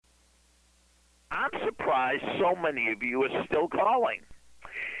I'm surprised so many of you are still calling.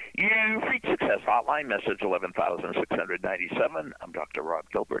 You've reached Success Hotline, message 11,697. I'm Dr. Rob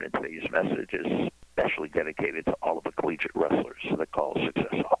Gilbert, and today's message is specially dedicated to all of the collegiate wrestlers that call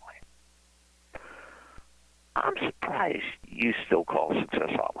Success Hotline. I'm surprised you still call Success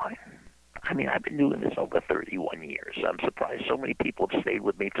Hotline. I mean, I've been doing this over 31 years. I'm surprised so many people have stayed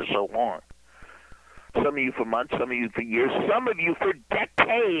with me for so long. Some of you for months, some of you for years, some of you for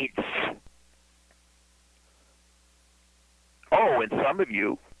decades. Oh, and some of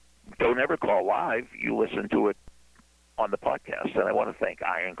you don't ever call live. You listen to it on the podcast. And I want to thank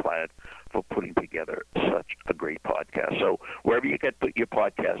Ironclad for putting together such a great podcast. So wherever you get your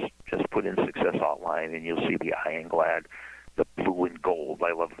podcast, just put in Success Hotline and you'll see the Ironclad, the blue and gold.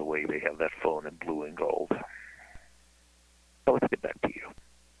 I love the way they have that phone in blue and gold. So let's get back to you.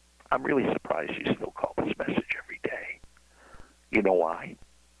 I'm really surprised you still call this message every day. You know why?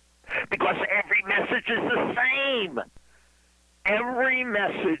 Because every message is the same. Every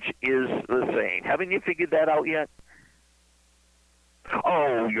message is the same. Haven't you figured that out yet?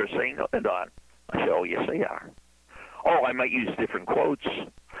 Oh, you're saying nothing, Don. I say, oh, yes, they are. Oh, I might use different quotes.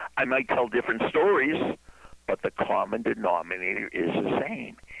 I might tell different stories, but the common denominator is the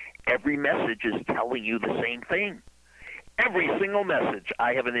same. Every message is telling you the same thing. Every single message,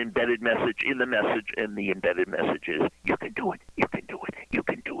 I have an embedded message in the message, and the embedded message is, you can do it, you can do it, you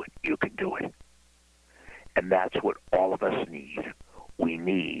can do it, you can do it. And that's what all of us need. We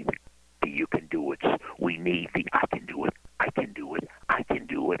need the you can do it. We need the I can do it, I can do it, I can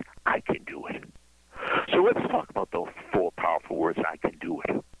do it, I can do it. So let's talk about those four powerful words, I can do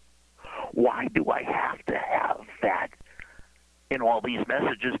it. Why do I have to have that in all these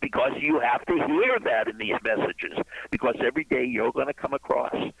messages? Because you have to hear that in these messages. Because every day you're going to come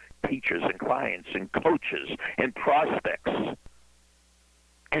across teachers and clients and coaches and prospects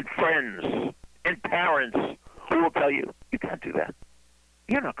and friends and parents who will tell you, you can't do that.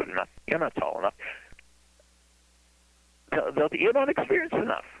 You're not good enough. You're not tall enough. You're not experienced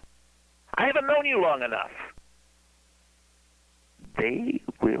enough. I haven't known you long enough. They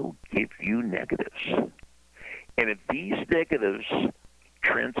will give you negatives. And if these negatives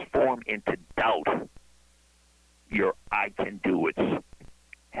transform into doubt, your I can do it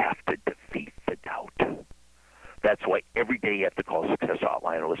have to defeat the doubt. That's why every day you have to call Success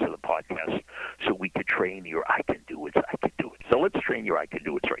Hotline or listen to the podcast so we can train your I can do it, I can do it. So let's train your I can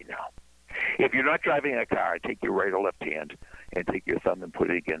do it right now. If you're not driving a car, take your right or left hand and take your thumb and put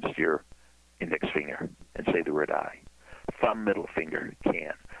it against your index finger and say the word I. Thumb middle finger,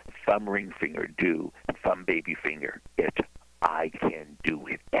 can. Thumb ring finger, do. Thumb baby finger, it. I can do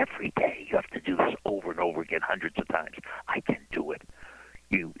it. Every day you have to do this over and over again, hundreds of times. I can do it.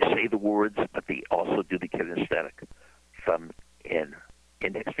 You say the words, but they also do the kinesthetic. Thumb in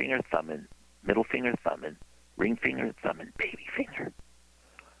index finger, thumb in middle finger, thumb in ring finger, thumb in baby finger.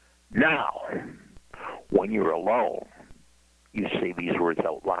 Now, when you're alone, you say these words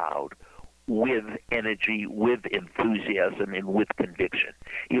out loud with energy, with enthusiasm, and with conviction.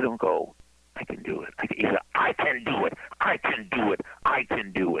 You don't go, I can do it. You say, I can do it. I can do it. I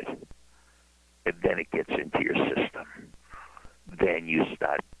can do it. And then it gets into your system. Then you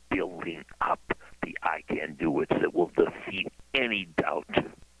start building up the I can do it that will defeat any doubt.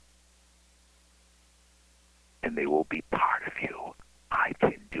 And they will be part of you. I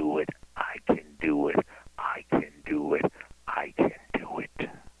can do it. I can do it. I can do it. I can do it.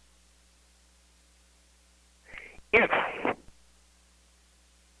 If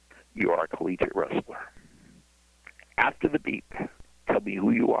you are a collegiate wrestler, after the beep, tell me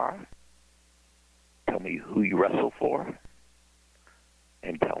who you are, tell me who you wrestle for,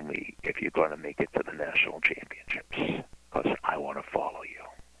 and tell me if you're going to make it to the national championships, because I want to follow you.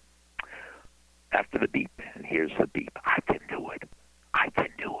 After the beep, and here's the beep, I can do it. I can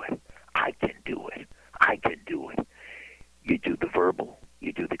do it. I can do it. I can do it. You do the verbal,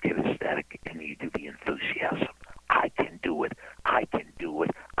 you do the kinesthetic, and you do the enthusiasm. I can do it. I can do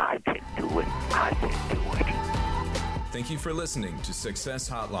it. I can do it. I can do it. Thank you for listening to Success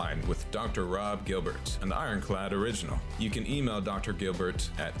Hotline with Dr. Rob Gilbert, an Ironclad original. You can email Dr. Gilbert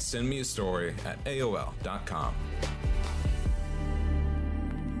at sendmeastory@aol.com.